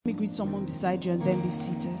Let me greet someone beside you and then be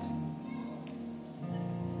seated.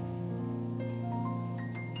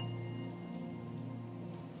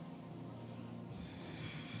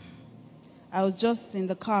 I was just in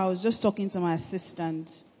the car, I was just talking to my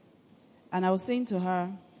assistant, and I was saying to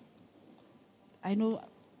her, I know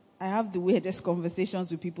I have the weirdest conversations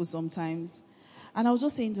with people sometimes, and I was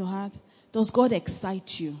just saying to her, does God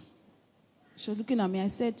excite you? She was looking at me, I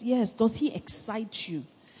said, yes, does he excite you?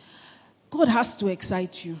 God has to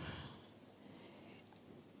excite you.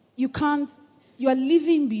 You are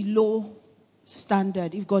living below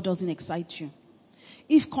standard if God doesn't excite you.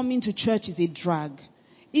 If coming to church is a drag,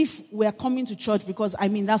 if we're coming to church because,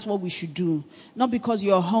 that's what we should do, not because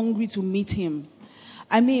you're hungry to meet him.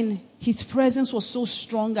 His presence was so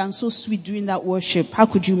strong and so sweet during that worship. How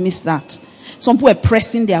could you miss that? Some people were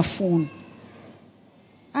pressing their phone.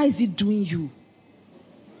 How is it doing you?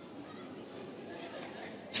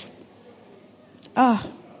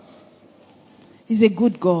 He's a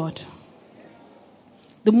good God.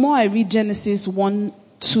 The more I read Genesis 1,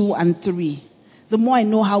 2, and 3, the more I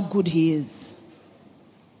know how good he is.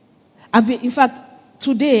 In fact,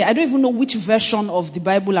 today, I don't even know which version of the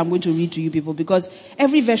Bible I'm going to read to you people, because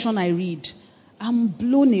every version I read, I'm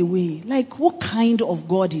blown away. Like, what kind of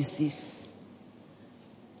God is this?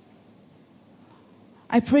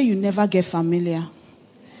 I pray you never get familiar.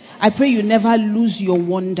 I pray you never lose your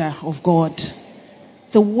wonder of God.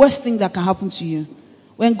 The worst thing that can happen to you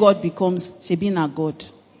when God becomes Shebina God.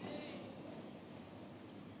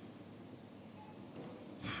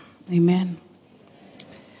 Amen.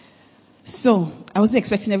 So, I wasn't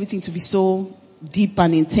expecting everything to be so deep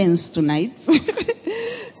and intense tonight.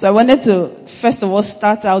 So I wanted to, first of all,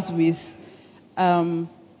 start out with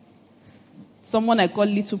someone I call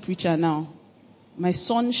Little Preacher now. My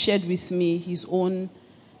son shared with me his own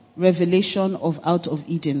revelation of Out of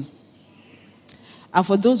Eden. And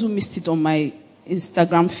for those who missed it on my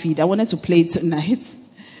Instagram feed, I wanted to play it tonight.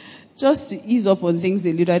 Just to ease up on things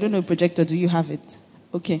a little. I don't know, projector, do you have it?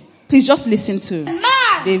 Okay. Please just listen to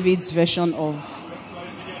David's version of...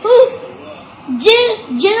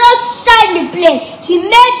 Jesus shined the place. He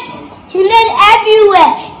made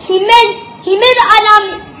everywhere. He made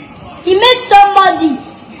Adam. He made somebody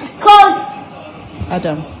called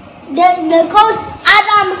Adam. They called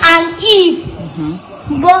Adam and Eve.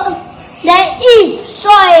 Mm-hmm. But then Eve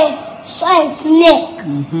saw a snake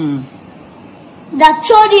that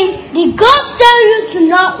told him, did God tell you to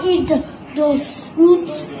not eat those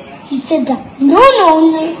fruits? He said that, no.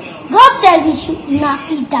 God said we should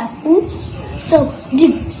not eat that fruits. So God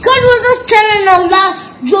was just telling us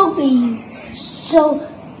that joke with you. So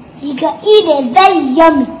he can eat it very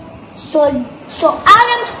yummy. So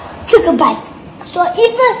Adam took a bite. So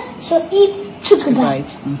Eve took a bite.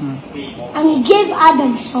 Mm-hmm. And he gave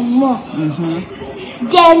Adam some more. Mm-hmm.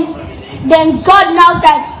 Then God now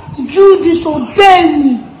said, you disobey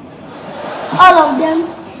me. All of them.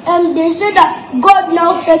 And they said that God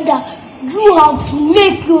now said that you have to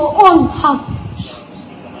make your own house.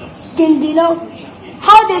 Then they know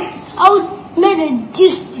how made a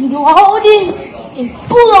distance. They were holding a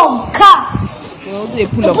pool of cars. A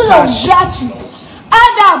pool of battery.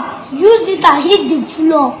 Adam used it and hit the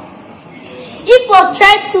floor. He was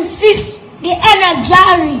trying to fix the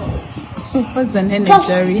energy. What's an energy?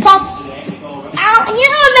 You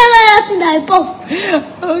don't remember that thing I puff.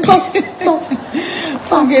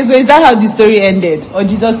 Okay, so is that how the story ended? Or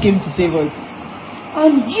Jesus came to save us?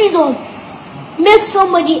 And Jesus made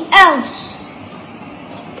somebody else.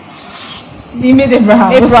 He made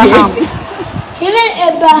Abraham. Okay. He made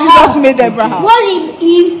Abraham. Jesus made Abraham. Well,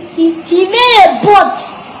 he made a boat.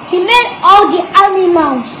 He made all the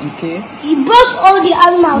animals. Okay. He brought all the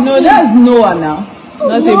animals. No, that's Noah now.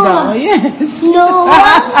 Not Abraham. Yes.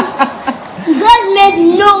 Noah. God made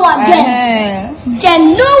Noah then.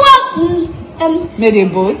 Then Noah made a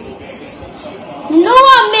boat.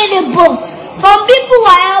 Noah made a boat. Some people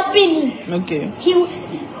were helping him. Okay. He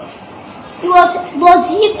was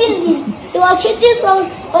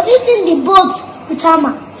hitting the boat with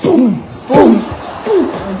hammer. Boom, boom, boom.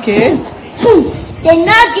 Okay. Boom. Then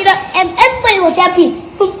now get up and everybody was happy.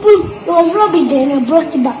 Boom, boom. It was rubbish then and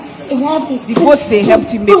brought it back. The boat they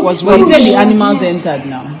helped him make was well, you said the animals entered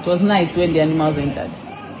now. It was nice when the animals entered.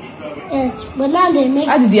 Yes, but now they make...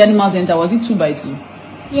 How did the animals enter? Was it 2 by 2?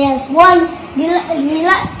 Yes, the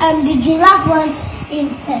giraffe went in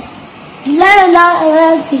first. The lion now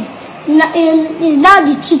went in. It's now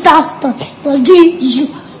the cheetah's turn. It was doing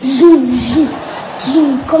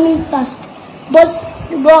zoom, coming fast.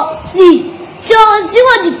 But see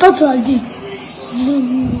what the turtle was doing.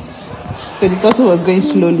 Zoom. So the turtle was going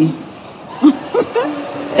slowly.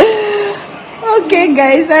 Okay,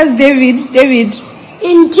 guys, that's David. David.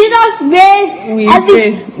 In Jesus' name,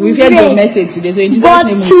 We've heard your message today, so in Jesus' but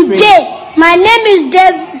name we pray. today, my name is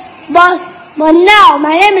David. But now,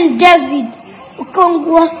 my name is David. Don't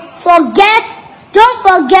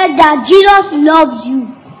forget that Jesus loves you.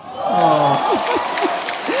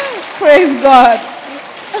 Praise God.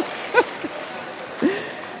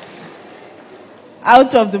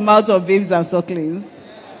 Out of the mouth of babes and sucklings.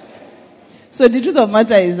 So the truth of the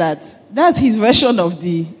matter is that that's his version of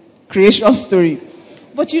the creation story.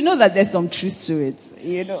 But you know that there's some truth to it,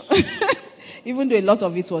 you know. Even though a lot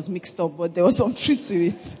of it was mixed up, but there was some truth to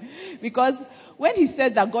it. Because when he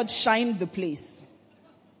said that God shined the place,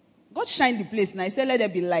 and he said, let there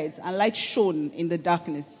be light, and light shone in the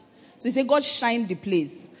darkness. So he said, God shined the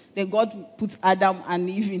place. Then God put Adam and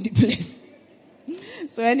Eve in the place.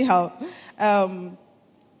 So anyhow,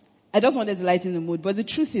 I just wanted to lighten the mood. But the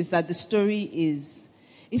truth is that the story is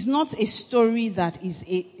not a story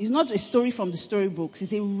it's not a story from the storybooks.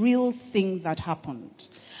 It's a real thing that happened.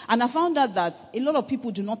 And I found out that a lot of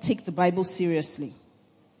people do not take the Bible seriously.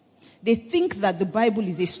 They think that the Bible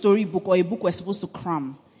is a storybook or a book we're supposed to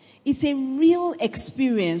cram. It's a real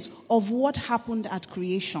experience of what happened at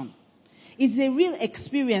creation. It's a real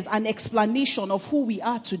experience and explanation of who we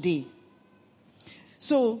are today.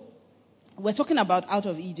 So, we're talking about out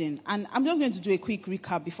of Eden. And I'm just going to do a quick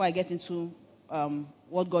recap before I get into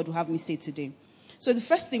what God will have me say today. So the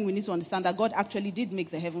first thing we need to understand that God actually did make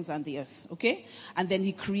the heavens and the earth, okay? And then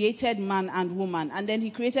he created man and woman. And then he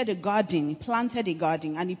created a garden. He planted a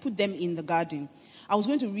garden and he put them in the garden. I was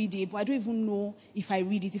going to read it, but I don't even know if I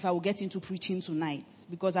read it, if I will get into preaching tonight.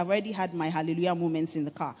 Because I've already had my hallelujah moments in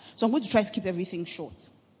the car. So I'm going to try to keep everything short.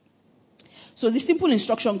 So the simple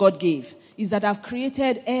instruction God gave is that I've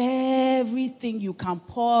created everything you can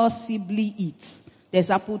possibly eat. There's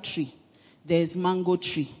apple tree. There's mango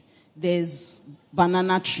tree. There's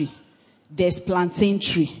banana tree. There's plantain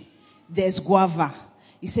tree. There's guava.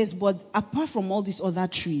 He says, but apart from all these other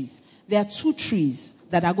trees, there are two trees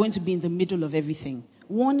that are going to be in the middle of everything.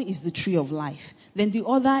 One is the tree of life. Then the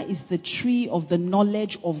other is the tree of the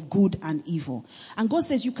knowledge of good and evil. And God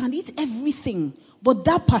says, you can eat everything, but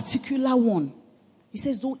that particular one, he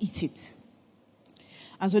says, don't eat it.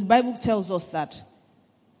 And so the Bible tells us that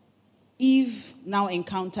Eve now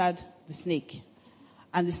encountered the snake.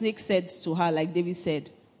 And the snake said to her, like David said,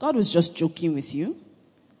 God was just joking with you.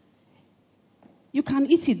 You can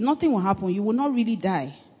eat it. Nothing will happen. You will not really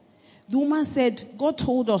die. The woman said, God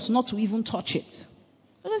told us not to even touch it.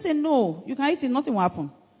 God said, no, you can eat it. Nothing will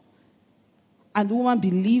happen. And the woman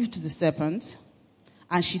believed the serpent.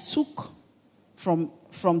 And she took from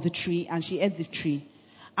the tree and she ate the tree.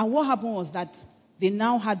 And what happened was that they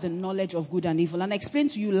now had the knowledge of good and evil. And I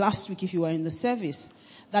explained to you last week, if you were in the service,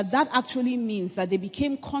 that actually means that they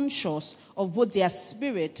became conscious of both their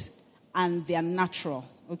spirit and their natural.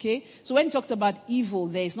 Okay? So when he talks about evil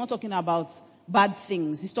there, he's not talking about bad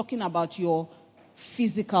things. He's talking about your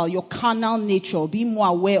physical, your carnal nature, being more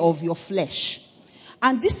aware of your flesh.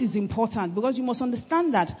 And this is important because you must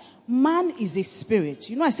understand that man is a spirit.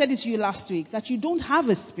 You know, I said it to you last week, that you don't have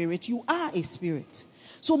a spirit, you are a spirit.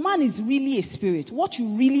 So man is really a spirit. What you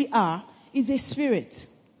really are is a spirit.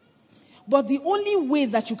 But the only way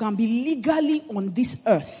that you can be legally on this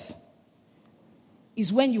earth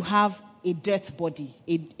is when you have a dirt body,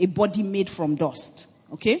 a body made from dust.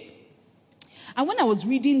 Okay? And when I was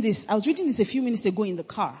reading this a few minutes ago in the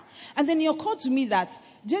car. And then it occurred to me that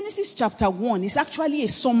Genesis chapter 1 is actually a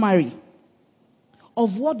summary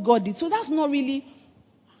of what God did. So that's not really...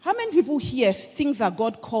 How many people here think that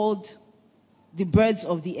God called the birds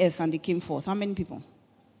of the earth and they came forth? How many people?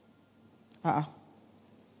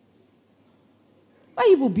 Why are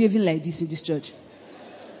people behaving like this in this church?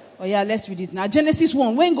 Oh yeah, let's read it now. Genesis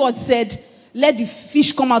 1, when God said, let the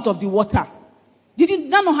fish come out of the water. Did you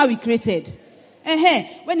not know how he created?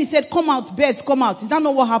 When he said, come out, birds, come out. Is that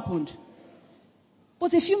not what happened?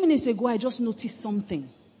 But a few minutes ago, I just noticed something.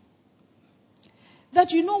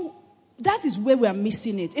 That, you know, that is where we are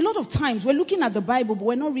missing it. A lot of times, we're looking at the Bible, but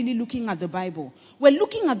we're not really looking at the Bible. We're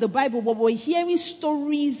looking at the Bible, but we're hearing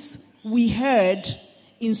stories we heard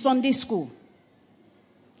in Sunday school.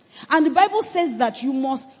 And the Bible says that you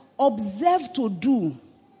must observe to do.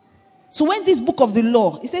 So when this book of the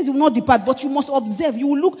law, it says you will not depart, but you must observe. You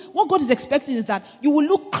will look, what God is expecting is that you will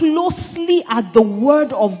look closely at the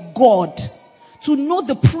word of God to know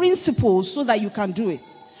the principles so that you can do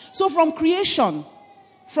it. So from creation,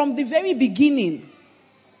 from the very beginning,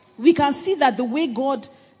 we can see that the way God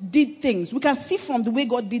did things, we can see from the way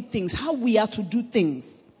God did things, how we are to do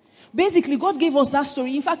things. Basically, God gave us that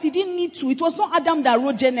story. In fact, he didn't need to. It was not Adam that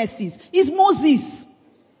wrote Genesis. It's Moses.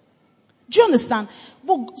 Do you understand?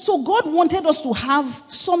 So God wanted us to have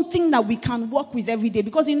something that we can work with every day,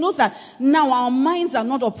 because he knows that now our minds are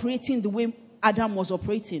not operating the way Adam was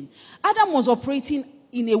operating. Adam was operating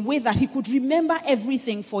in a way that he could remember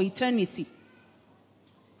everything for eternity.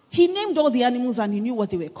 He named all the animals and he knew what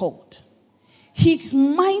they were called. His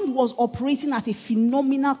mind was operating at a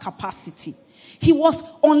phenomenal capacity. He was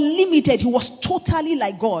unlimited. He was totally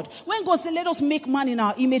like God. When God said, let us make man in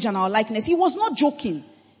our image and our likeness, he was not joking.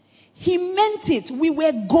 He meant it. We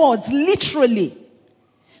were gods, literally.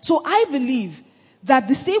 So I believe that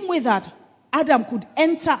the same way that Adam could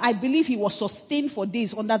enter, I believe he was sustained for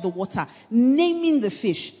days under the water, naming the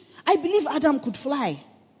fish. I believe Adam could fly.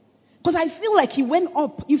 Because I feel like he went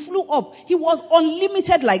up, he flew up. He was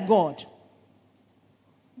unlimited like God.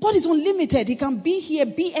 God is unlimited. He can be here,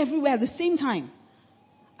 be everywhere at the same time.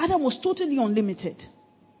 Adam was totally unlimited.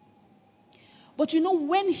 But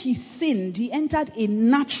when he sinned, he entered a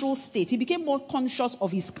natural state. He became more conscious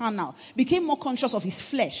of his carnal, became more conscious of his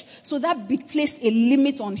flesh. So that placed a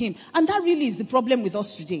limit on him. And that really is the problem with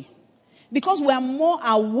us today. Because we are more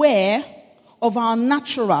aware of our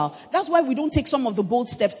natural. That's why we don't take some of the bold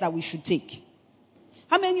steps that we should take.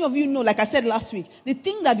 How many of you know, like I said last week, the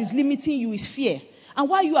thing that is limiting you is fear. And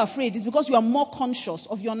why you are afraid is because you are more conscious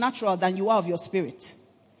of your natural than you are of your spirit.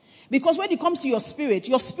 Because when it comes to your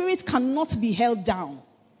spirit cannot be held down.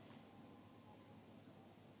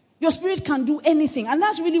 Your spirit can do anything. And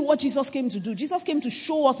that's really what Jesus came to do. Jesus came to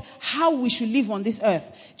show us how we should live on this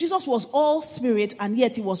earth. Jesus was all spirit and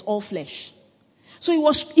yet he was all flesh. So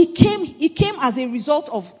he came as a result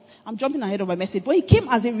of, I'm jumping ahead of my message, but he came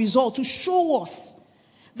as a result to show us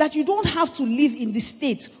that you don't have to live in the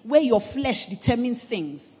state where your flesh determines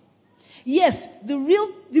things. Yes, the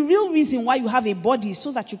real reason why you have a body is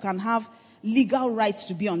so that you can have legal rights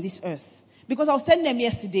to be on this earth. Because I was telling them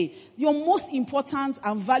yesterday, your most important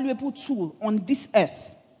and valuable tool on this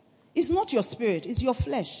earth is not your spirit, it's your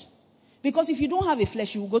flesh. Because if you don't have a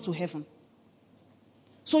flesh, you will go to heaven.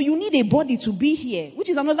 So you need a body to be here, which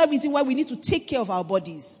is another reason why we need to take care of our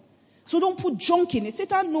bodies. So don't put junk in it.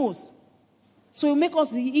 Satan knows. So you make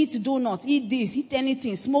us eat donuts, eat this, eat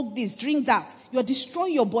anything, smoke this, drink that. You're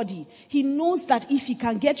destroying your body. He knows that if he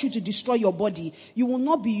can get you to destroy your body, you will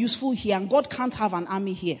not be useful here, and God can't have an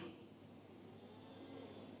army here.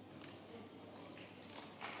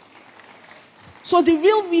 So the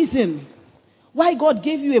real reason why God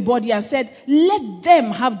gave you a body and said, let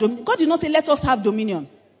them have dominion. God did not say, let us have dominion.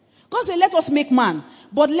 God said, let us make man,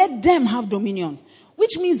 but let them have dominion.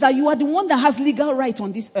 Which means that you are the one that has legal right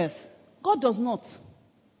on this earth. God does not.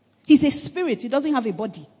 He's a spirit. He doesn't have a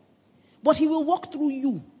body. But he will walk through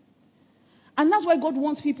you. And that's why God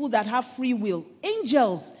wants people that have free will.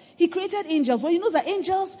 Angels. He created angels. But he knows that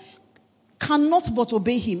angels cannot but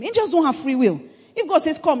obey him. Angels don't have free will. If God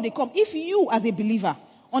says come, they come. If you as a believer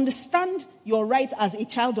understand your right as a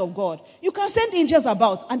child of God, you can send angels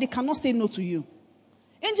about and they cannot say no to you.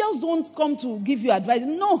 Angels don't come to give you advice.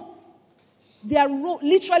 No. They are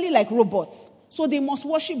literally like robots. So they must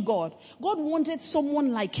worship God. God wanted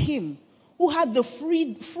someone like him who had the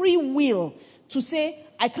free will to say,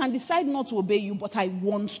 I can decide not to obey you, but I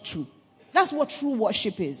want to. That's what true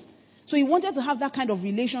worship is. So he wanted to have that kind of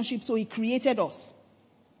relationship, so he created us.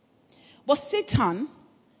 But Satan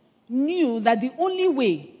knew that the only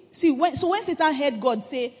way, when Satan heard God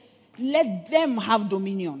say, let them have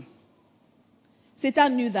dominion,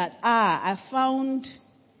 Satan knew that, I found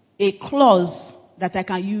a clause that I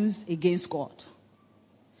can use against God.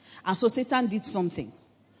 And so Satan did something.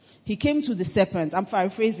 He came to the serpent. I'm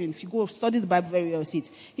paraphrasing. If you go study the Bible very well, see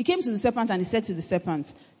it. He came to the serpent and he said to the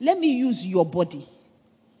serpent, let me use your body.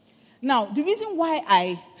 Now, the reason why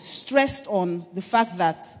I stressed on the fact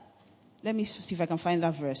that, let me see if I can find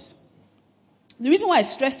that verse. The reason why I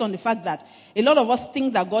stressed on the fact that a lot of us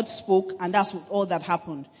think that God spoke and that's all that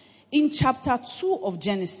happened. In chapter 2 of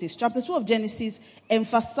Genesis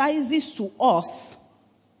emphasizes to us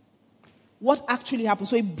what actually happened.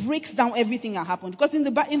 So it breaks down everything that happened. Because in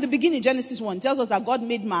the beginning, Genesis 1 tells us that God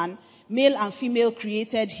made man, male and female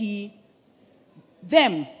created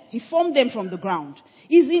them. He formed them from the ground.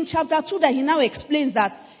 It's in chapter 2 that he now explains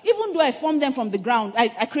that even though I formed them from the ground,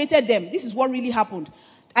 I created them. This is what really happened.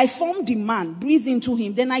 I formed the man, breathed into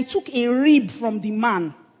him. Then I took a rib from the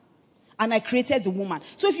man and I created the woman.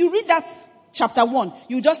 So if you read that chapter 1,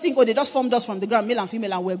 you just think, they just formed us from the ground, male and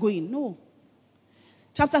female, and we're going. No.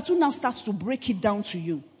 Chapter 2 now starts to break it down to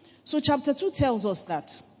you. So chapter 2 tells us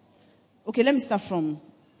that. Okay, let me start from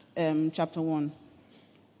chapter 1.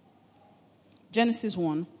 Genesis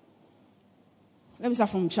 1. Let me start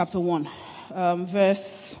from chapter 1.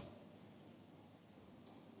 Verse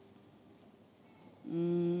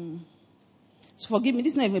So forgive me,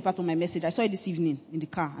 this is not even a part of my message. I saw it this evening in the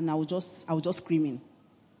car, and I was just screaming.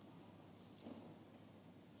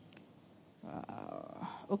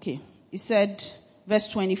 Okay. It said, verse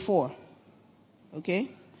 24. Okay?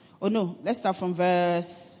 Oh no, let's start from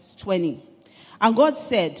verse 20. And God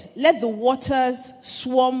said, let the waters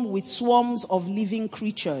swarm with swarms of living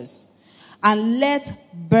creatures, and let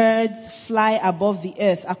birds fly above the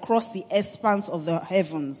earth across the expanse of the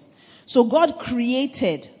heavens. So God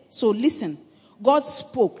created. So listen, God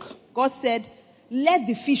spoke. God said, let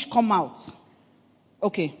the fish come out.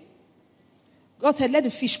 Okay. God said, let the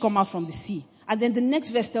fish come out from the sea. And then the next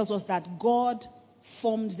verse tells us that God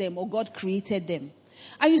formed them, or God created them.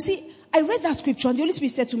 And you see, I read that scripture and the Holy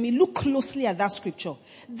Spirit said to me, look closely at that scripture.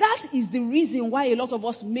 That is the reason why a lot of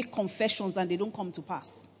us make confessions and they don't come to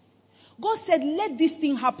pass. God said, let this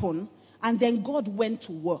thing happen, and then God went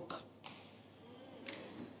to work.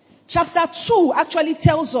 Chapter 2 actually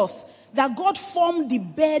tells us that God formed the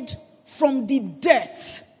bed from the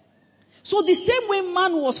dirt. So the same way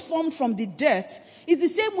man was formed from the dirt, is the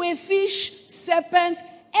same way fish, serpent,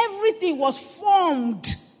 everything was formed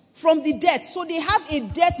from the dirt. So they have a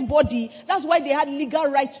dirt body. That's why they had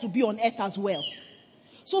legal rights to be on earth as well.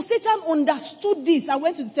 So Satan understood this and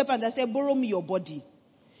went to the serpent and said, borrow me your body.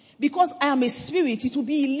 Because I am a spirit, it will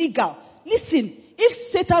be illegal. Listen, if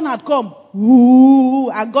Satan had come,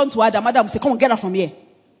 and gone to Adam would say, come on, get out from here.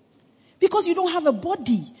 Because you don't have a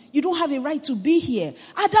body. You don't have a right to be here.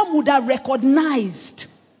 Adam would have recognized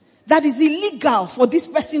that it's illegal for this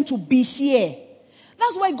person to be here.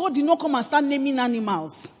 That's why God did not come and start naming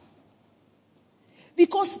animals.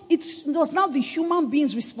 Because it was now the human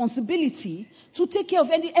being's responsibility to take care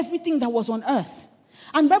of everything that was on earth.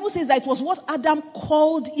 And the Bible says that it was what Adam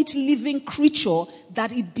called each living creature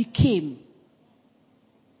that it became.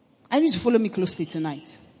 I need you to follow me closely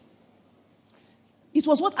tonight. It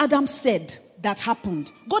was what Adam said that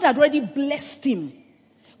happened. God had already blessed him.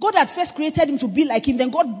 God had first created him to be like him. Then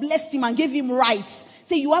God blessed him and gave him rights.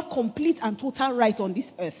 Say, you have complete and total right on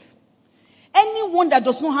this earth. Anyone that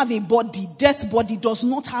does not have a body, death body, does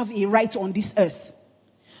not have a right on this earth.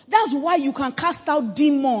 That's why you can cast out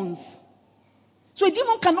demons. So a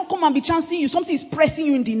demon cannot come and be chancing you. Something is pressing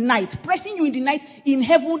you in the night. Pressing you in the night, in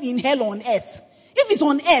heaven, in hell, on earth. If it's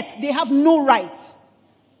on earth, they have no right.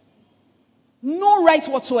 No right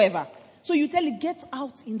whatsoever. So you tell it, get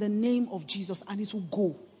out in the name of Jesus, and it will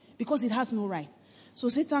go. Because it has no right. So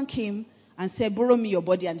Satan came and said, borrow me your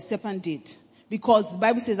body, and the serpent did. Because the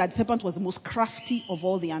Bible says that the serpent was the most crafty of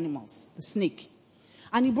all the animals, the snake.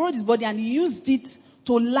 And he borrowed his body and he used it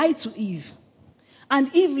to lie to Eve.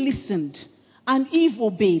 And Eve listened, and Eve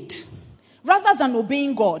obeyed. Rather than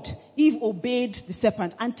obeying God, Eve obeyed the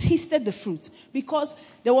serpent and tasted the fruit. Because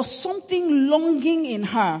there was something longing in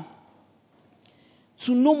her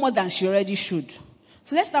to know more than she already should.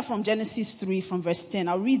 So let's start from Genesis 3, from verse 10.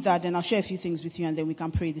 I'll read that, then I'll share a few things with you, and then we can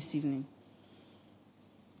pray this evening.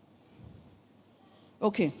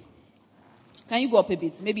 Okay. Can you go up a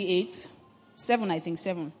bit? Maybe 8? 7, I think.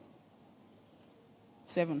 7.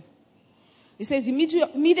 It says,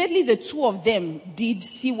 immediately the two of them did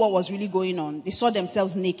see what was really going on. They saw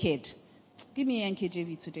themselves naked. Give me an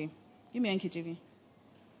NKJV today. Give me an NKJV.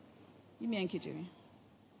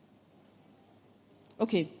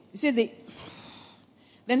 Okay. It says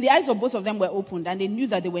then the eyes of both of them were opened, and they knew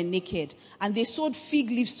that they were naked. And they sewed fig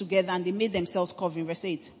leaves together, and they made themselves covering. Verse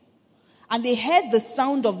 8. And they heard the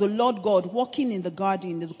sound of the Lord God walking in the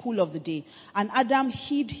garden in the cool of the day. And Adam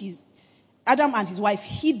and his wife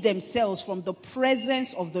hid themselves from the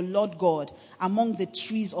presence of the Lord God among the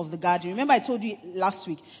trees of the garden. Remember I told you last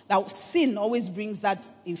week that sin always brings that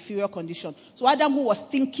inferior condition. So Adam, who was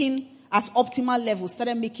thinking at optimal level,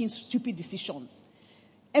 started making stupid decisions.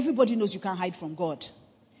 Everybody knows you can't hide from God.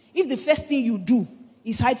 If the first thing you do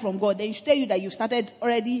is hide from God, then it should tell you that you've started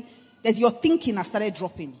already, that your thinking has started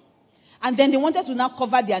dropping. And then they wanted to now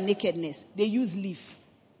cover their nakedness. They use leaf.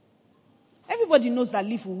 Everybody knows that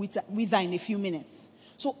leaf will wither in a few minutes.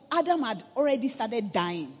 So Adam had already started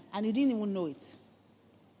dying, and he didn't even know it.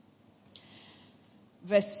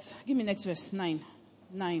 Give me next verse, 9.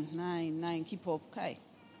 9. Keep up. Okay.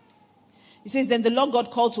 It says, then the Lord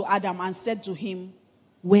God called to Adam and said to him,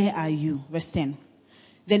 where are you? Verse 10.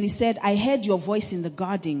 Then he said, I heard your voice in the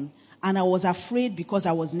garden, and I was afraid because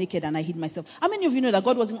I was naked and I hid myself. How many of you know that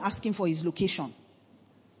God wasn't asking for his location?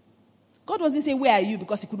 God wasn't saying, where are you?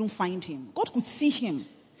 Because he couldn't find him. God could see him.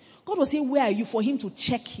 God was saying, where are you? For him to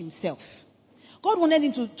check himself. God wanted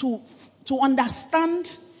him to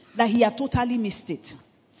understand that he had totally missed it.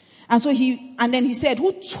 And then he said,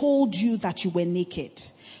 who told you that you were naked?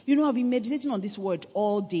 You know, I've been meditating on this word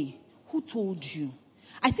all day. Who told you?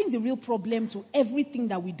 I think the real problem to everything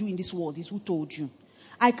that we do in this world is who told you.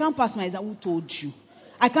 I can't pass my exam, who told you?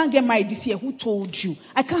 I can't get married this year, who told you?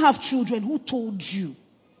 I can't have children, who told you?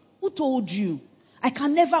 Who told you? Who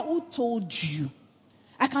told you?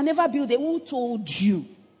 I can never build who told you?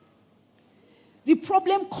 The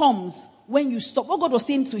problem comes when you stop. What God was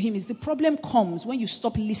saying to him is the problem comes when you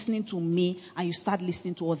stop listening to me and you start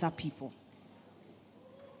listening to other people.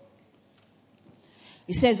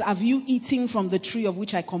 He says, have you eaten from the tree of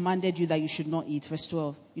which I commanded you that you should not eat? Verse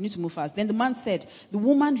 12. You need to move fast. Then the man said, the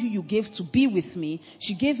woman who you gave to be with me,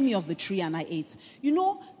 she gave me of the tree and I ate. You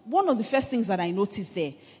know, one of the first things that I noticed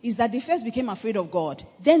there is that they first became afraid of God.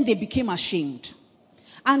 Then they became ashamed.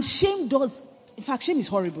 And shame is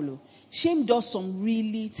horrible. Shame does some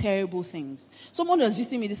really terrible things. Someone was just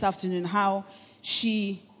telling me this afternoon how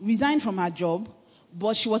she resigned from her job,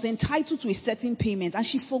 but she was entitled to a certain payment and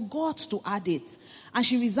she forgot to add it. And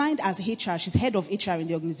she resigned as HR. She's head of HR in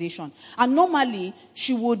the organization. And normally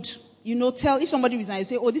she would, tell, if somebody resigns,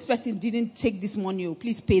 say, oh, this person didn't take this money,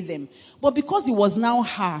 please pay them. But because it was now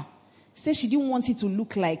her, said she didn't want it to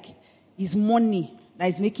look like it's money that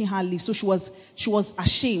is making her leave. So she was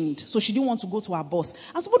ashamed. So she didn't want to go to her boss.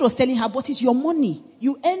 And somebody was telling her, but it's your money.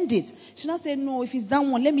 You earned it. She now said, no, if it's that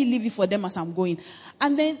one, let me leave it for them as I'm going.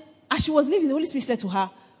 And then as she was leaving, the Holy Spirit said to her,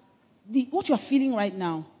 what you are feeling right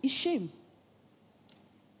now is shame.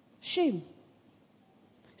 Shame.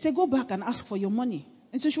 He said, go back and ask for your money.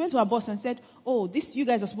 And so she went to her boss and said, oh, you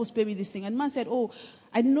guys are supposed to pay me this thing. And the man said, oh,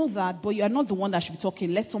 I know that, but you are not the one that should be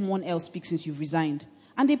talking. Let someone else speak since you've resigned.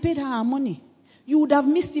 And they paid her money. You would have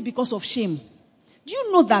missed it because of shame. Do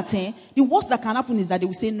you know that the worst that can happen is that they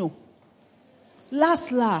will say no?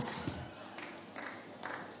 Last.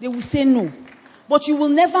 They will say no. But you will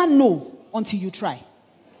never know until you try.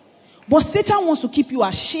 But Satan wants to keep you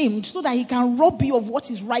ashamed so that he can rob you of what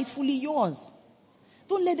is rightfully yours.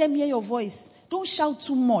 Don't let them hear your voice. Don't shout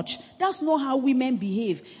too much. That's not how women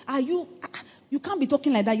behave. You can't be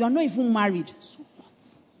talking like that. You are not even married.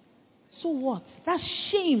 So what? That's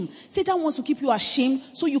shame. Satan wants to keep you ashamed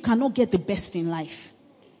so you cannot get the best in life.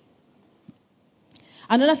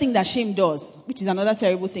 Another thing that shame does, which is another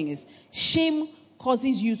terrible thing, is shame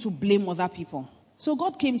causes you to blame other people. So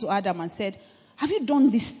God came to Adam and said, have you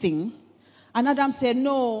done this thing? And Adam said,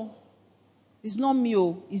 no, it's not me.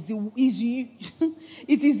 It's you.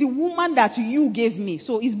 It is the woman that you gave me.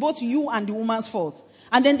 So it's both you and the woman's fault.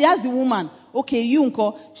 And then they asked the woman, okay, you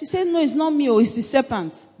uncle. She said, no, it's not me. It's the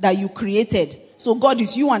serpent that you created. So God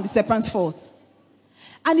is you and the serpent's fault.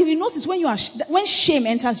 And if you notice, when shame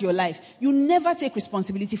enters your life, you never take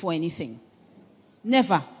responsibility for anything.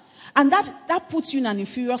 Never. And that puts you in an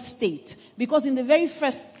inferior state. Because in the very,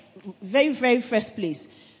 very first place,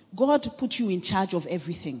 God put you in charge of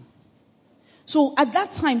everything. So at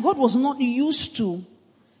that time, God was not used to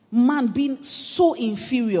man being so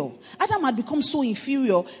inferior. Adam had become so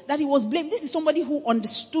inferior that he was blamed. This is somebody who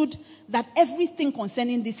understood that everything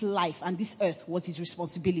concerning this life and this earth was his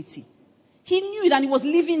responsibility. He knew it and he was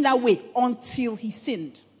living that way until he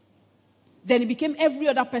sinned. Then it became every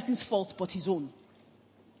other person's fault but his own.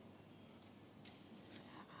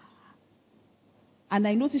 And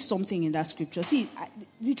I noticed something in that scripture. See,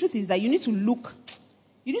 the truth is that you need to look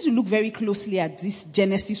very closely at this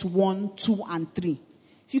Genesis 1, 2, and 3.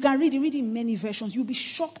 If you can read it in many versions, you'll be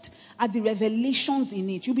shocked at the revelations in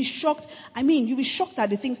it. You'll be shocked at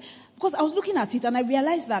the things. Because I was looking at it and I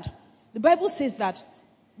realized that the Bible says that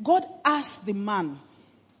God asked the man.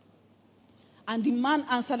 And the man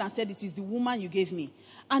answered and said, it is the woman you gave me.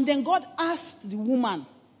 And then God asked the woman.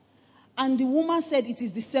 And the woman said, it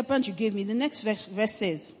is the serpent you gave me. The next verse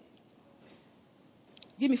says,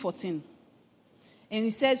 give me 14. And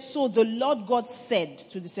it says, so the Lord God said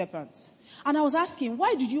to the serpent. And I was asking,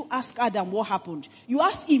 why did you ask Adam what happened? You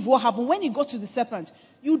asked Eve what happened. When he got to the serpent,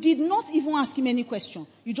 you did not even ask him any question.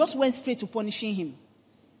 You just went straight to punishing him.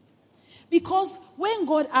 Because when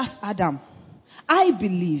God asked Adam, I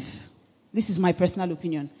believe, this is my personal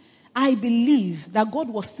opinion, I believe that God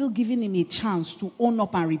was still giving him a chance to own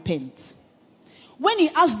up and repent. When he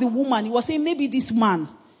asked the woman, he was saying, maybe this man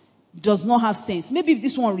does not have sense. Maybe if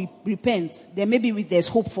this one repents, then maybe there's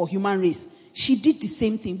hope for human race. She did the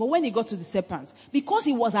same thing. But when he got to the serpent, because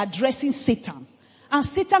he was addressing Satan, and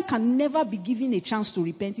Satan can never be given a chance to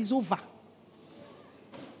repent, it's over.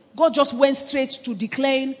 God just went straight to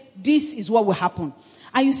declaring, this is what will happen.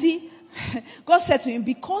 And you see, God said to him,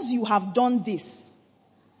 because you have done this,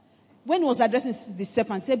 when he was addressing the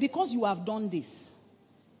serpent, he said, because you have done this.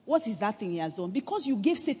 What is that thing he has done? Because you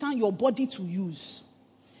gave Satan your body to use.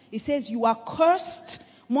 He says, you are cursed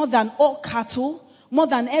more than all cattle, more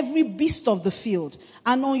than every beast of the field.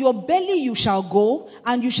 And on your belly you shall go,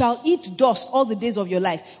 and you shall eat dust all the days of your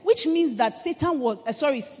life. Which means that Satan was,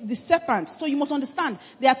 the serpent. So you must understand,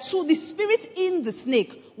 there are two, the spirit in the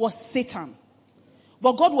snake was Satan.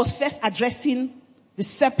 But God was first addressing the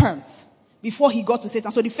serpent before he got to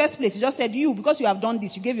Satan. So the first place, he just said, you, because you have done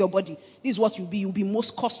this, you gave your body, this is what you'll be. You'll be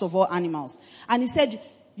most cursed of all animals. And he said,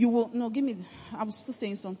 I'm still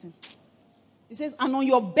saying something. He says, and on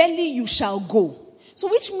your belly you shall go. So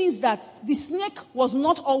which means that the snake was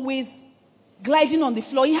not always gliding on the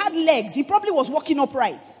floor. He had legs. He probably was walking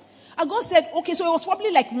upright. And God said, okay, so it was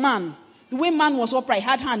probably like man. The way man was upright,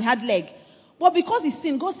 had hand, had leg. But because he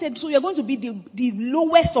sinned, God said, so you're going to be the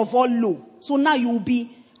lowest of all low. So now you will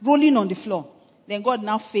be rolling on the floor. Then God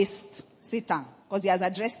now faced Satan, because he has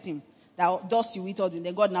addressed him. That dust you eat all.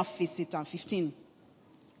 Then God now faced Satan. 15.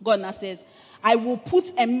 God now says, I will put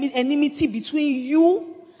enmity between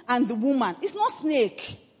you and the woman. It's not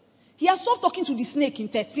snake. He has stopped talking to the snake in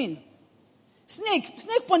 13. Snake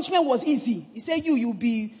punishment was easy. He said,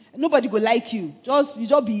 nobody will like you. You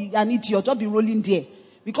just be an idiot. Just be rolling there.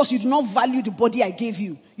 Because you do not value the body I gave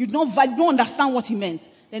you. You don't understand what he meant.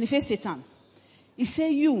 Then he faced Satan. He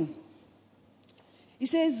says,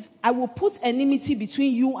 I will put enmity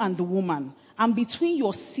between you and the woman, and between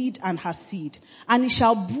your seed and her seed. And he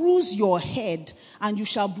shall bruise your head, and you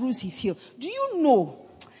shall bruise his heel. Do you know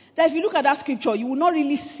that if you look at that scripture, you will not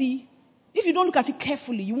really see, if you don't look at it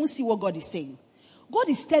carefully, you won't see what God is saying. God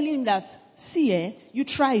is telling him that, you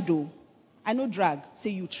tried though. I know drag. Say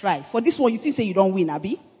you try. For this one, you think say you don't win,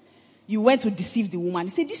 Abi. You went to deceive the woman. He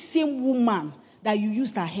said, this same woman that you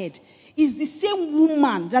used her head is the same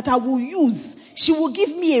woman that I will use. She will give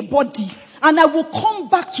me a body, and I will come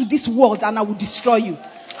back to this world and I will destroy you.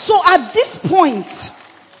 So at this point,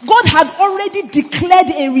 God had already declared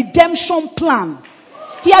a redemption plan.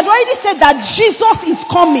 He had already said that Jesus is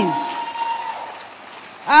coming.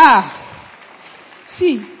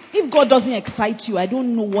 See, if God doesn't excite you, I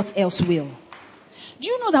don't know what else will. Do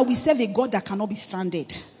you know that we serve a God that cannot be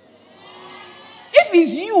stranded? If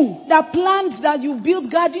it's you that planned, that you've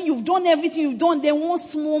built garden, you've done everything you've done, then one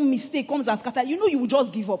small mistake comes and scatters, you will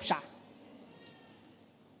just give up,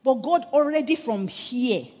 But God already from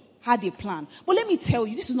here had a plan. But let me tell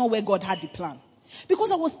you, this is not where God had the plan.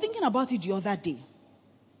 Because I was thinking about it the other day.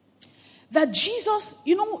 That Jesus,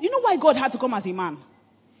 you know why God had to come as a man?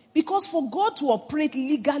 Because for God to operate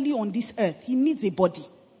legally on this earth, he needs a body.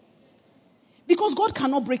 Because God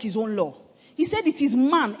cannot break his own law. He said it is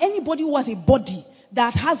man, anybody who has a body,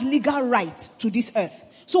 that has legal right to this earth.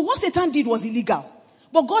 So what Satan did was illegal.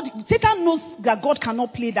 But Satan knows that God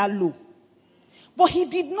cannot play that low. But he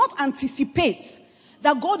did not anticipate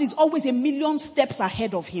that God is always a million steps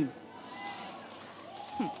ahead of him.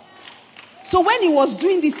 So when he was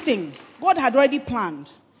doing this thing, God had already planned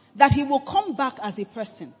that he will come back as a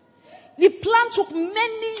person. The plan took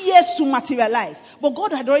many years to materialize. But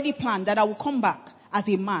God had already planned that I will come back as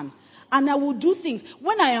a man. And I will do things.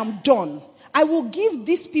 When I am done, I will give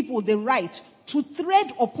these people the right to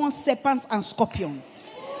tread upon serpents and scorpions.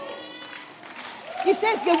 He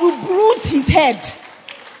says they will bruise his head.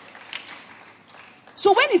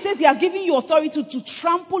 So when he says he has given you authority to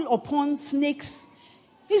trample upon snakes,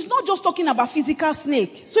 he's not just talking about physical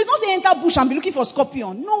snake. So he's not saying enter bush and be looking for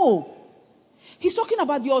scorpion. No. He's talking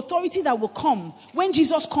about the authority that will come when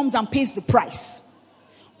Jesus comes and pays the price.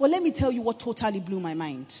 But let me tell you what totally blew my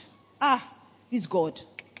mind. This God.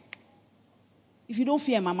 If you don't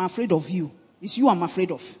fear him, I'm afraid of you. It's you I'm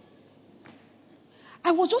afraid of.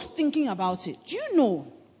 I was just thinking about it. Do you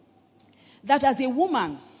know that as a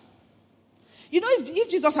woman, if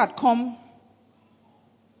Jesus had come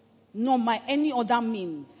any other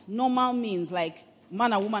means, normal means like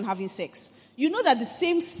man and woman having sex, you know that the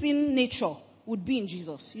same sin nature would be in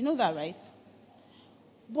Jesus. You know that, right?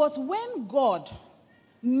 But when God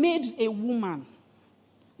made a woman,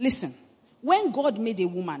 listen, when God made a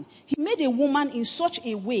woman, he made a woman in such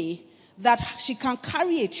a way that she can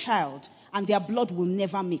carry a child and their blood will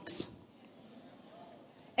never mix.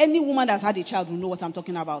 Any woman that's had a child will know what I'm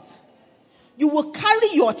talking about. You will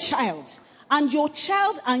carry your child, and your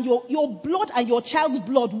child and your blood and your child's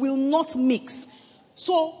blood will not mix.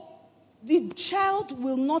 So the child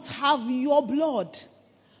will not have your blood.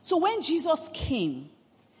 So when Jesus came,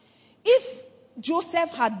 if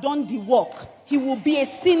Joseph had done the work, he would be a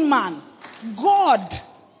sin man. God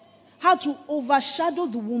had to overshadow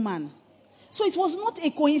the woman. So it was not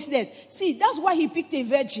a coincidence. See, that's why he picked a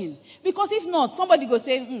virgin. Because if not, somebody go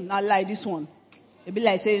say, I lie this one. They'll be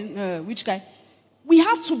like saying, which guy? We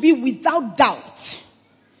have to be without doubt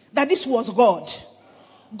that this was God.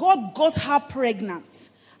 God got her pregnant.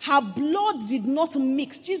 Her blood did not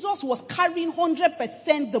mix. Jesus was carrying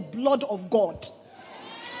 100% the blood of God.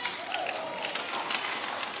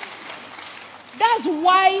 That's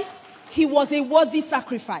why he was a worthy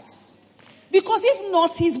sacrifice. Because if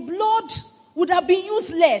not, his blood would have been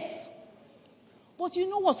useless. But you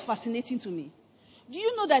know what's fascinating to me? Do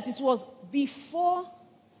you know that it was before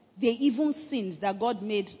they even sinned that God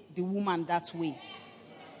made the woman that way?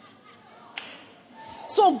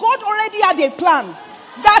 So God already had a plan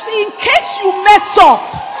that in case you mess up,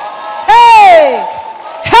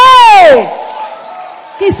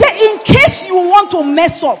 he said, in case you want to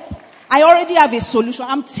mess up, I already have a solution.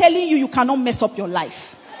 I'm telling you, you cannot mess up your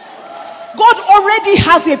life. God already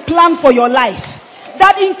has a plan for your life.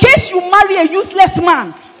 That in case you marry a useless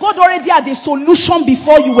man, God already had a solution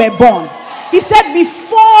before you were born. He said,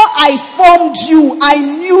 before I formed you, I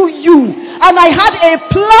knew you. And I had a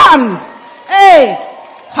plan.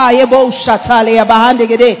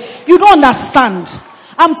 You don't understand.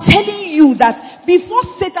 I'm telling you that before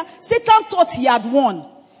Satan thought he had won.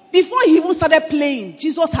 Before he even started playing,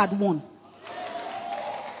 Jesus had won.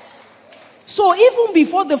 So even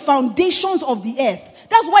before the foundations of the earth,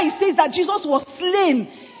 that's why he says that Jesus was slain.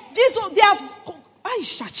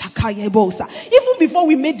 Even before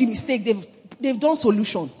we made the mistake, they've done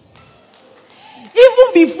solution.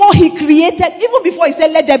 Even before he created, even before he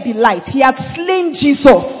said, let there be light, he had slain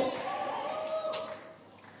Jesus.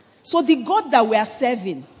 So the God that we are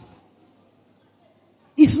serving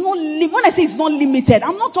is not, when I say it's not limited,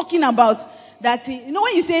 I'm not talking about that, you know,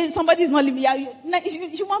 when you say somebody is not limited,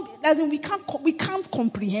 we can't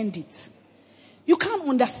comprehend it. You can't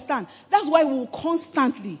understand. That's why we'll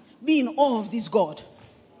constantly be in awe of this God.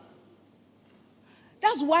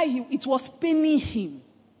 That's why it was paining him.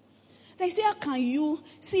 They say, how can you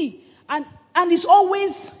see? And it's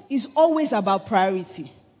always about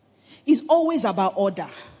priority. It's always about order.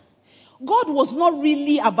 God was not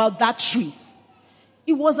really about that tree.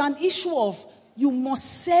 It was an issue of you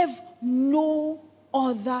must serve no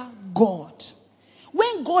other God.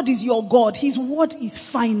 When God is your God, his word is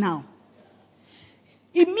final.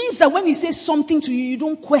 It means that when he says something to you, you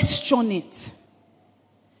don't question it.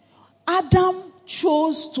 Adam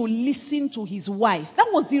chose to listen to his wife. That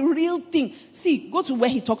was the real thing. See, go to where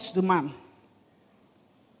he talks to the man.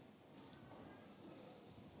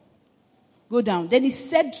 Go down. Then he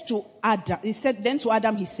said to Adam, he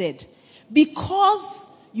said, because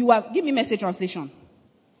you are, give me Message translation.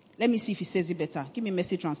 Let me see if he says it better. Give me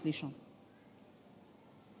Message translation.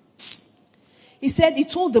 He said, he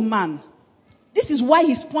told the man, this is why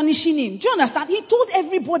he's punishing him. Do you understand? He told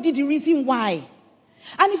everybody the reason why.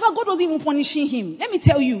 And in fact, God wasn't even punishing him. Let me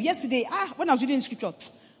tell you, yesterday, when I was reading the scripture,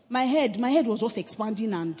 my head was just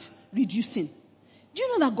expanding and reducing. Do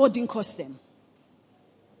you know that God didn't curse them?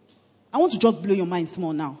 I want to just blow your mind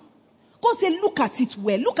small now. God said, look at it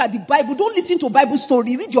well. Look at the Bible. Don't listen to a Bible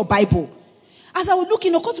story. Read your Bible. As I was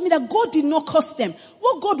looking, it occurred to me that God did not curse them.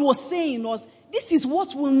 What God was saying was, this is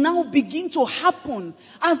what will now begin to happen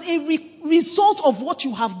as a result of what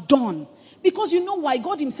you have done. Because you know why?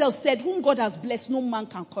 God himself said, whom God has blessed, no man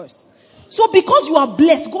can curse. So because you are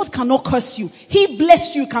blessed, God cannot curse you. He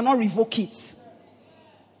blessed you, cannot revoke it.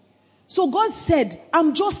 So God said,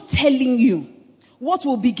 I'm just telling you what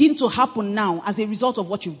will begin to happen now as a result of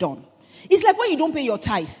what you've done. It's like when you don't pay your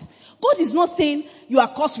tithe. God is not saying you are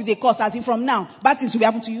cursed with a curse, as in from now, bad things will be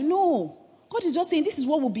happening to you. No. God is just saying this is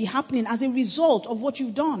what will be happening as a result of what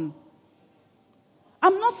you've done.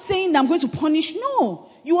 I'm not saying that I'm going to punish. No.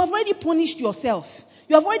 You have already punished yourself.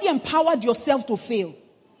 You have already empowered yourself to fail.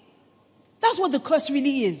 That's what the curse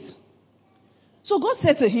really is. So God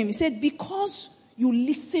said to him, he said, because you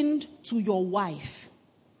listened to your wife.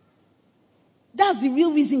 That's the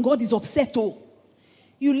real reason God is upset.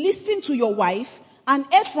 You listened to your wife and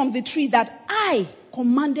ate from the tree that I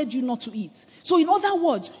commanded you not to eat. So in other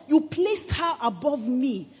words, you placed her above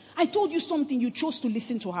me. I told you something, you chose to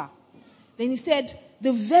listen to her. Then he said,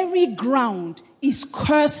 the very ground is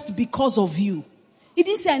cursed because of you. He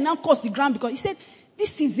didn't say, I now curse the ground because, he said,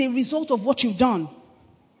 this is a result of what you've done.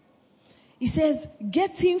 He says,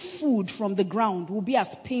 getting food from the ground will be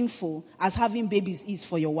as painful as having babies is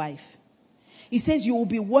for your wife. He says, you will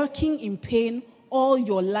be working in pain all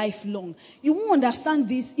your life long. You won't understand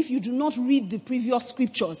this if you do not read the previous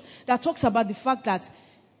scriptures that talks about the fact that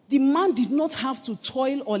the man did not have to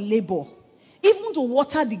toil or labor. Even to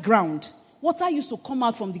water the ground. Water used to come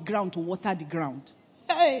out from the ground to water the ground.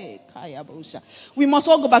 Hey, we must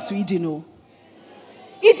all go back to Eden.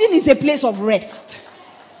 Eden is a place of rest.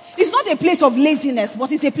 It's not a place of laziness,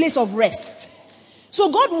 but it's a place of rest.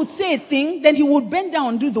 So God would say a thing, then he would bend down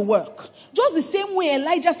and do the work. Just the same way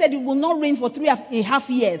Elijah said it will not rain for 3.5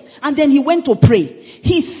 years. And then he went to pray.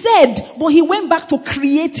 He said, but he went back to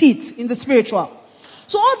create it in the spiritual.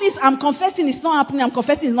 So all this, I'm confessing it's not happening, I'm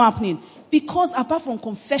confessing it's not happening. Because apart from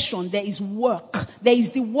confession, there is work. There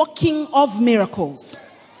is the working of miracles.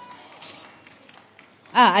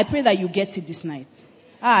 I pray that you get it this night.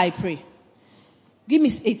 I pray. Give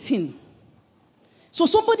me 18. So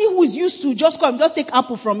somebody who is used to just come, just take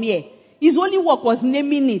apple from here. His only work was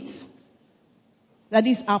naming it. That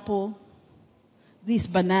this apple, this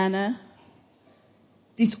banana,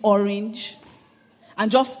 this orange, and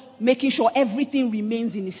just making sure everything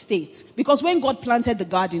remains in its state. Because when God planted the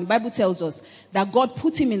garden, the Bible tells us that God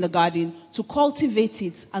put him in the garden to cultivate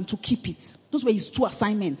it and to keep it. Those were his 2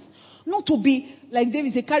 assignments. Not to be like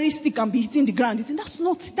David say, carry stick and be hitting the ground.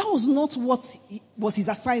 That was not what was his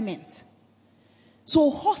assignment. So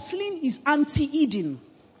hustling is anti-Eden.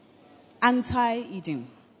 Anti-Eden.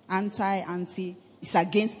 Anti. It's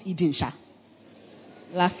against Eden, sha.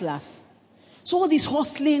 Last. So all this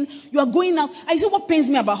hustling, you are going out. I say what pains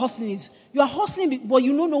me about hustling is, you are hustling, but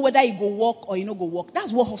you don't know whether you go work or you don't go work.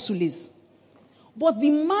 That's what hustle is. But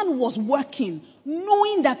the man was working,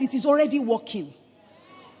 knowing that it is already working.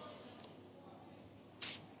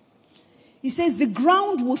 He says the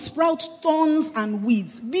ground will sprout thorns and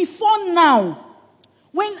weeds. Before now,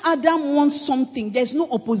 when Adam wants something, there's no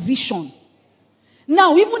opposition.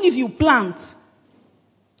 Now, even if you plant,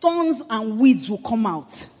 thorns and weeds will come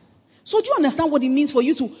out. So do you understand what it means for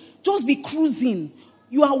you to just be cruising?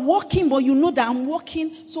 You are walking, but you know that I'm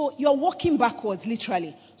walking. So you're walking backwards,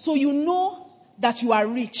 literally. So you know that you are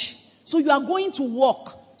rich. So you are going to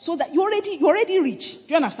walk so that you're already rich. Do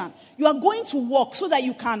you understand? You are going to walk so that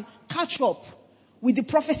you can catch up with the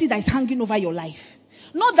prophecy that is hanging over your life.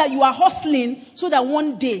 Not that you are hustling so that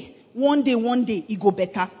one day, it go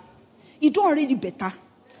better. It don't already better.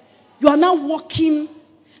 You are now walking.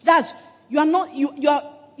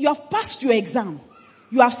 You have passed your exam.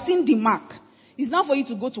 You have seen the mark. It's now for you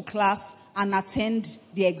to go to class and attend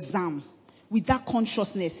the exam with that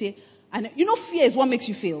consciousness. And fear is what makes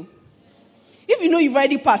you fail. If you know you've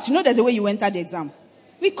already passed, there's a way you enter the exam.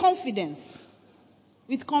 With confidence.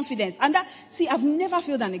 And I've never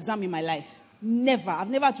failed an exam in my life. Never. I've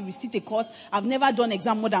never had to recite a course. I've never done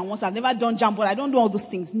exam more than once. I've never done jump. I don't do all those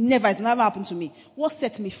things. Never. It never happened to me. What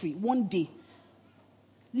set me free? One day.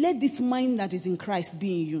 Let this mind that is in Christ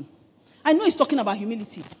be in you. I know he's talking about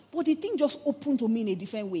humility, but the thing just opened to me in a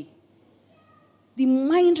different way. The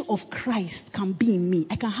mind of Christ can be in me.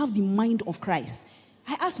 I can have the mind of Christ.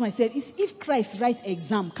 I ask myself, if Christ writes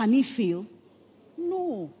exam, can he fail?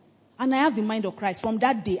 No. And I have the mind of Christ. From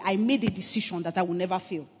that day, I made a decision that I will never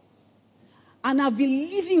fail. And I've been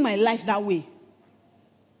living my life that way.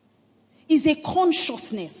 It's a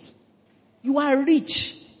consciousness. You are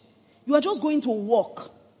rich. You are just going to work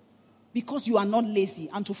because you are not lazy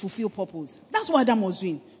and to fulfill purpose. That's what Adam was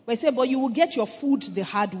doing. But he said, but you will get your food the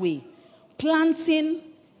hard way. Planting,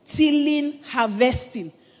 tilling,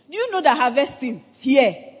 harvesting. Do you know that harvesting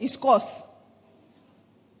here is cost?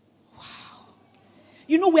 Wow.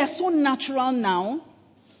 We are so natural now.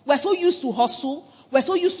 We're so used to hustle. We're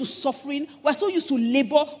so used to suffering. We're so used to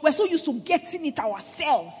labor. We're so used to getting it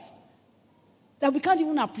ourselves that we can't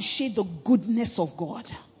even appreciate the goodness of God.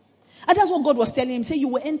 And that's what God was telling him. Say, you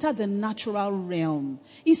will enter the natural realm.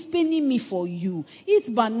 He's paying me for you. Eat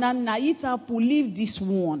banana, eat apple, leave this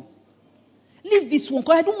one. Leave this one.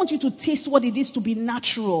 Because I don't want you to taste what it is to be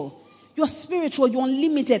natural. You're spiritual. You're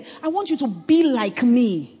unlimited. I want you to be like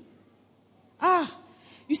me.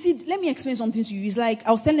 You see, let me explain something to you. It's like,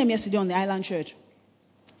 I was telling them yesterday on the Island Church.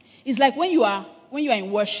 It's like when you are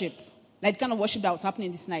in worship, like the kind of worship that was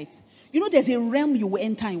happening this night. There's a realm you will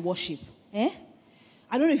enter in worship.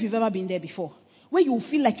 I don't know if you've ever been there before. Where you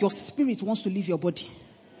feel like your spirit wants to leave your body.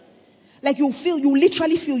 Like you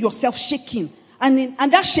literally feel yourself shaking. And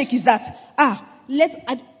that shake is that,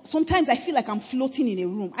 sometimes I feel like I'm floating in a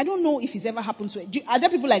room. I don't know if it's ever happened to you. Are there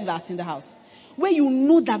people like that in the house? Where you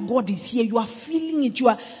know that God is here, you are feeling it,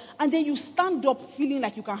 and then you stand up feeling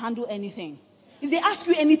like you can handle anything. If they ask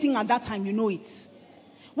you anything at that time, you know it.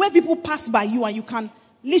 Where people pass by you and you can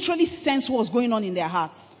literally sense what's going on in their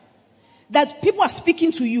hearts. That people are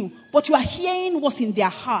speaking to you, but you are hearing what's in their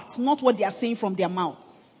hearts, not what they are saying from their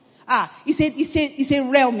mouths. It's a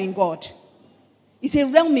realm in God. It's a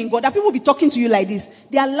realm in God. That people will be talking to you like this.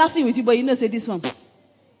 They are laughing with you, but say this one.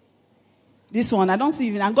 This one, I don't see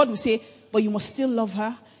even. And God will say, but you must still love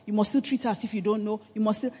her. You must still treat her as if you don't know.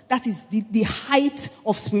 That is the height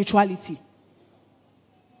of spirituality.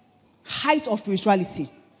 Height of spirituality.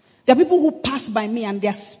 There are people who pass by me and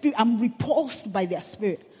their spirit, I'm repulsed by their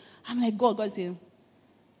spirit. I'm like, God saying,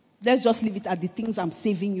 Let's just leave it at the things I'm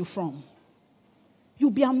saving you from.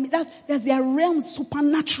 There's their realms,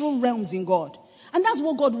 supernatural realms in God. And that's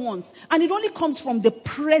what God wants. And it only comes from the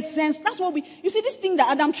presence. That's what you see, this thing that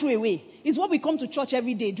Adam threw away is what we come to church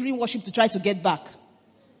every day during worship to try to get back.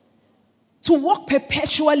 To walk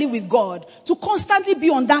perpetually with God. To constantly be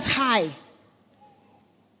on that high.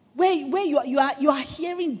 Where you are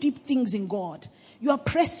hearing deep things in God. You are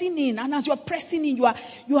pressing in. And as you are pressing in, you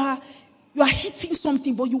are hitting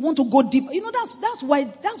something, but you want to go deep. You know, that's why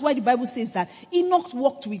the Bible says that Enoch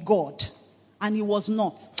walked with God and he was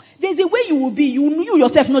not. There's a way you will be. You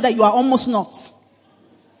yourself know that you are almost not.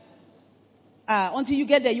 Until you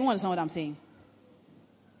get there, you understand what I'm saying.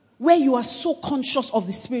 Where you are so conscious of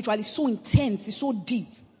the spiritual, it's so intense, it's so deep.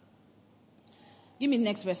 Give me the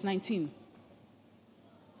next verse, 19.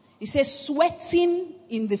 It says, sweating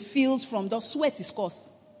in the fields from dusk. Sweat is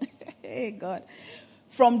cause. Hey, God.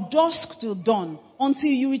 From dusk till dawn,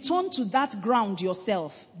 until you return to that ground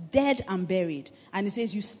yourself, dead and buried. And it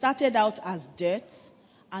says, you started out as dirt,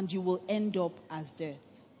 and you will end up as dirt.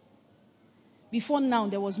 Before now,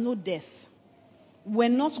 there was no death. We're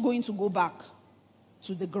not going to go back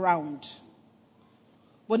to the ground.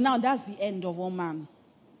 But now that's the end of all man.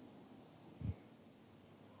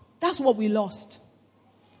 That's what we lost.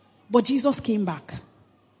 But Jesus came back.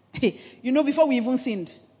 Before we even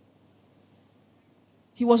sinned,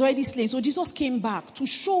 he was already slain. So Jesus came back to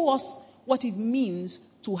show us what it means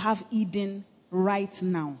to have Eden right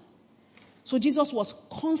now. So Jesus was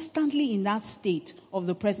constantly in that state of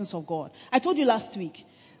the presence of God. I told you last week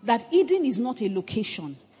that Eden is not a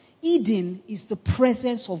location. Eden is the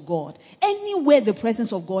presence of God. Anywhere the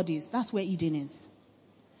presence of God is, that's where Eden is.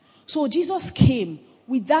 So Jesus came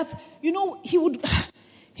with that, he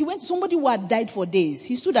went to somebody who had died for days.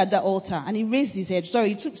 He stood at the altar and he raised his head.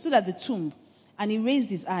 He stood at the tomb and he raised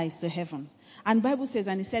his eyes to heaven. And the Bible says,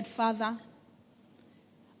 and he said, Father,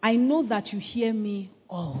 I know that you hear me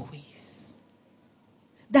always.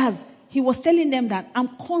 He was telling them that I'm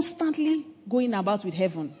constantly going about with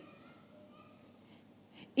heaven.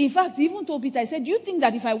 In fact, he even told Peter, I said, do you think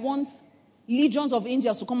that if I want legions of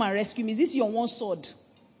angels to come and rescue me, is this your one sword?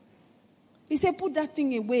 He said, put that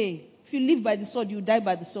thing away. If you live by the sword, you die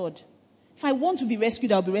by the sword. If I want to be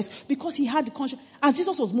rescued, I'll be rescued. Because he had the conscience. As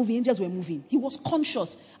Jesus was moving, angels were moving. He was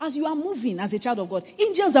conscious. As you are moving as a child of God,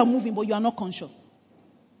 angels are moving, but you are not conscious.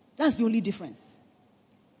 That's the only difference.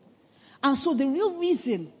 And so the real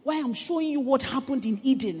reason why I'm showing you what happened in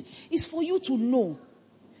Eden is for you to know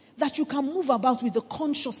that you can move about with the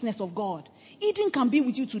consciousness of God. Eden can be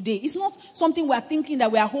with you today. It's not something we are thinking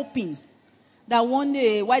that we are hoping. That one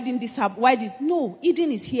day, why didn't this happen? No,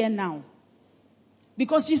 Eden is here now.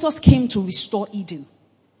 Because Jesus came to restore Eden.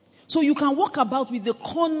 So you can walk about with the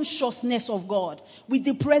consciousness of God, with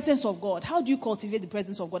the presence of God. How do you cultivate the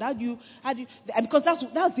presence of God? Because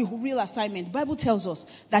that's the real assignment. The Bible tells us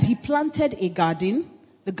that he planted a garden,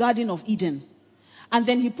 the Garden of Eden. And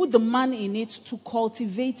then he put the man in it to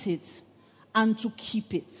cultivate it and to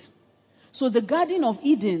keep it. So the Garden of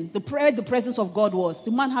Eden, the presence of God was,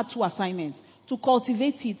 the man had two assignments: to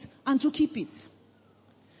cultivate it and to keep it.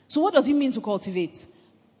 So what does it mean to cultivate?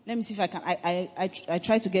 Let me see if I can. I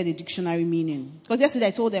try to get a dictionary meaning. Because yesterday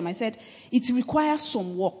I told them, I said, it requires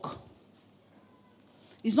some work.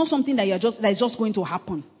 It's not something that is just going to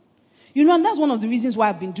happen. And that's one of the reasons why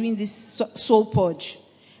I've been doing this soul purge.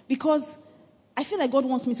 Because I feel like God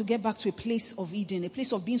wants me to get back to a place of Eden, a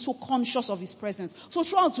place of being so conscious of his presence. So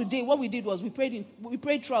throughout today, what we did was we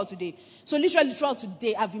prayed throughout today. So literally throughout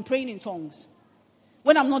today, I've been praying in tongues.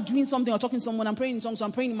 When I'm not doing something or talking to someone, I'm praying in tongues, so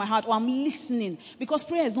I'm praying in my heart, or I'm listening. Because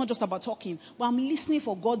prayer is not just about talking, but I'm listening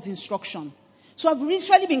for God's instruction. So I've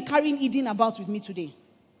literally been carrying Eden about with me today.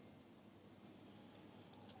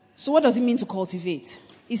 So what does it mean to cultivate?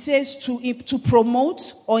 It says to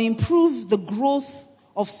promote or improve the growth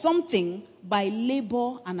of something by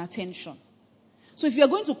labor and attention. So if you're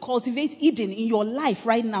going to cultivate Eden in your life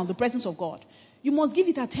right now, the presence of God, you must give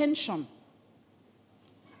it attention.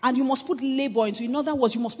 And you must put labor into it. In other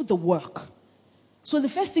words, you must put the work. So the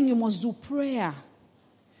first thing you must do, prayer.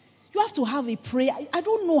 You have to have a prayer. I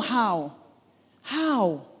don't know how.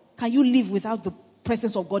 How can you live without the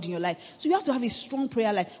presence of God in your life? So you have to have a strong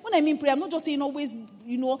prayer life. When I mean prayer, I'm not just saying always,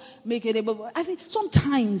 make it able. I think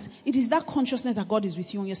sometimes it is that consciousness that God is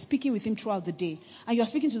with you and you're speaking with him throughout the day. And you're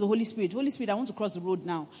speaking to the Holy Spirit. Holy Spirit, I want to cross the road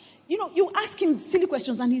now. You ask him silly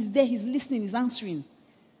questions and he's there, he's listening, he's answering.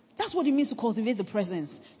 That's what it means to cultivate the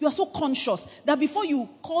presence. You are so conscious that before you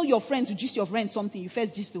call your friend to gist your friend something, you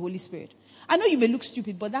first gist the Holy Spirit. I know you may look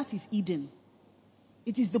stupid, but that is Eden.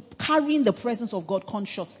 It is the carrying the presence of God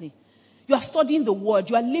consciously. You are studying the word.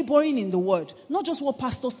 You are laboring in the word. Not just what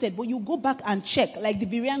pastor said, but you go back and check, like the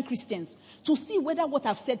Berean Christians, to see whether what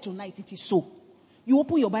I've said tonight, it is so. You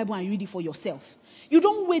open your Bible and read it for yourself. You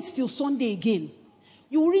don't wait till Sunday again.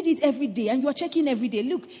 You read it every day and you are checking every day.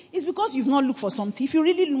 Look, it's because you've not looked for something. If you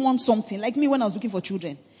really want something, like me when I was looking for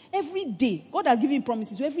children, every day, God has given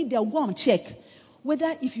promises. So every day I'll go and check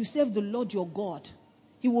whether if you serve the Lord your God,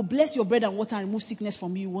 He will bless your bread and water and remove sickness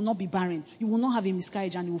from you. You will not be barren. You will not have a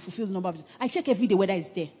miscarriage and you will fulfill the number of it. I check every day whether it's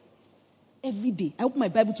there. Every day. I open my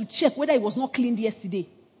Bible to check whether it was not cleaned yesterday.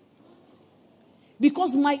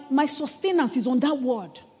 Because my sustenance is on that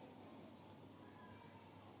word.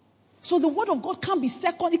 So the word of God can't be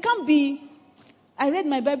second. It can't be, I read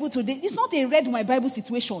my Bible today. It's not a read my Bible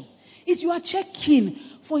situation. It's you are checking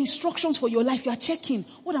for instructions for your life. You are checking,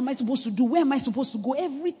 what am I supposed to do? Where am I supposed to go?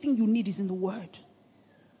 Everything you need is in the word.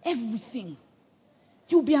 Everything.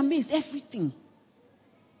 You'll be amazed. Everything.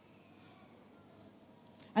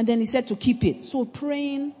 And then he said to keep it. So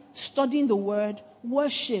praying, studying the word,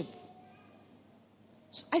 worship.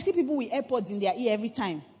 I see people with AirPods in their ear every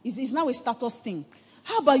time. It's now a status thing.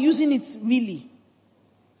 How about using it really?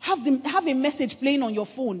 Have a message playing on your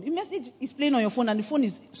phone. The message is playing on your phone and the phone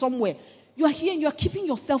is somewhere. You are hearing, you are keeping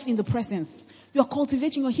yourself in the presence. You are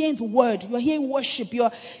cultivating, you are hearing the word, you are hearing worship,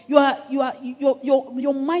 your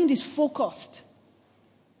mind is focused.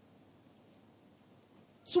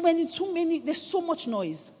 So there's so much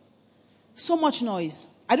noise. So much noise.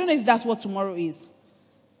 I don't know if that's what tomorrow is.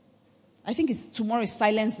 I think tomorrow is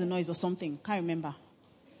silence the noise or something. Can't remember.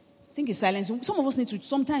 I think it's silence. Some of us need to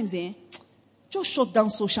sometimes, just shut down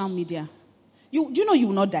social media. Do you know you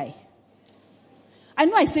will not die? I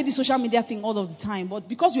know I say this social media thing all of the time, but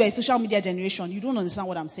because you are a social media generation, you don't understand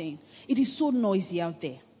what I'm saying. It is so noisy out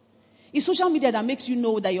there. It's social media that makes you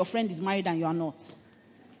know that your friend is married and you are not.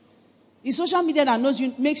 It's social media that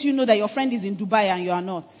makes you know that your friend is in Dubai and you are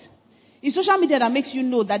not. It's social media that makes you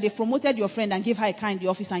know that they promoted your friend and gave her a car in the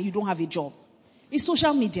office and you don't have a job. It's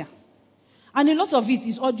social media. And a lot of it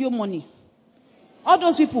is audio money. All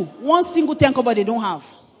those people, one single 10 kobo they don't have.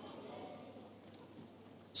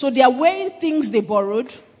 So they are wearing things they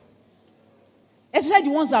borrowed. Especially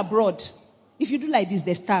the ones abroad. If you do like this,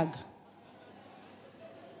 they stag.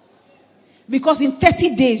 Because in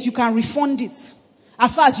 30 days, you can refund it.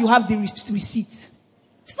 As far as you have the receipt.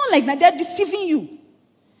 It's not like that. They're deceiving you.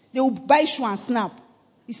 They will buy shoe and snap.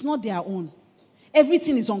 It's not their own.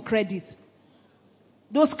 Everything is on credit.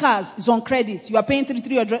 Those cars is on credit. You are paying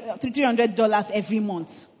 $300 every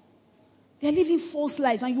month. They're living false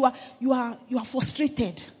lives and you are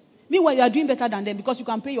frustrated. Meanwhile, you are doing better than them because you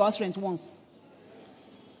can pay your house rent once.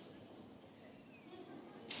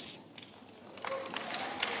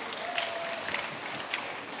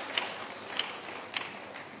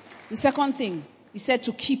 The second thing, he said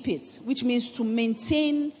to keep it, which means to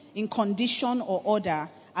maintain in condition or order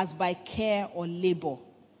as by care or labor.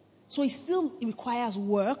 So it requires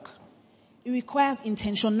work. It requires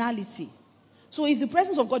intentionality. So if the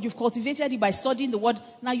presence of God, you've cultivated it by studying the word,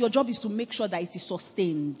 now your job is to make sure that it is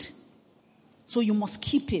sustained. So you must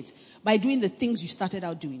keep it by doing the things you started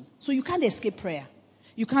out doing. So you can't escape prayer.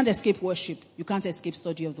 You can't escape worship. You can't escape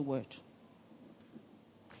study of the word.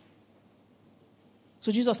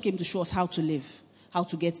 So Jesus came to show us how to live, how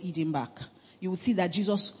to get Eden back. You would see that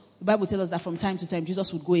the Bible tells us that from time to time,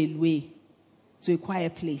 Jesus would go away to a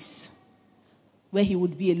quiet place where he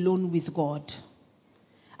would be alone with God.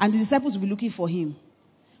 And the disciples will be looking for him.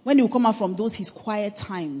 When he will come out from his quiet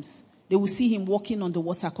times, they will see him walking on the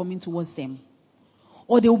water coming towards them.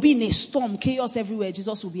 Or they will be in a storm, chaos everywhere.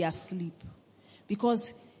 Jesus will be asleep.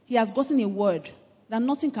 Because he has gotten a word that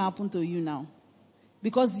nothing can happen to you now.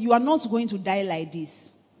 Because you are not going to die like this.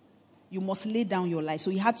 You must lay down your life. So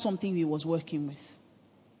he had something he was working with.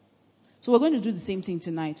 So we're going to do the same thing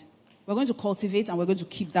tonight. We're going to cultivate and we're going to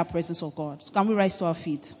keep that presence of God. So can we rise to our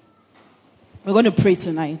feet? We're going to pray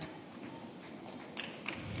tonight.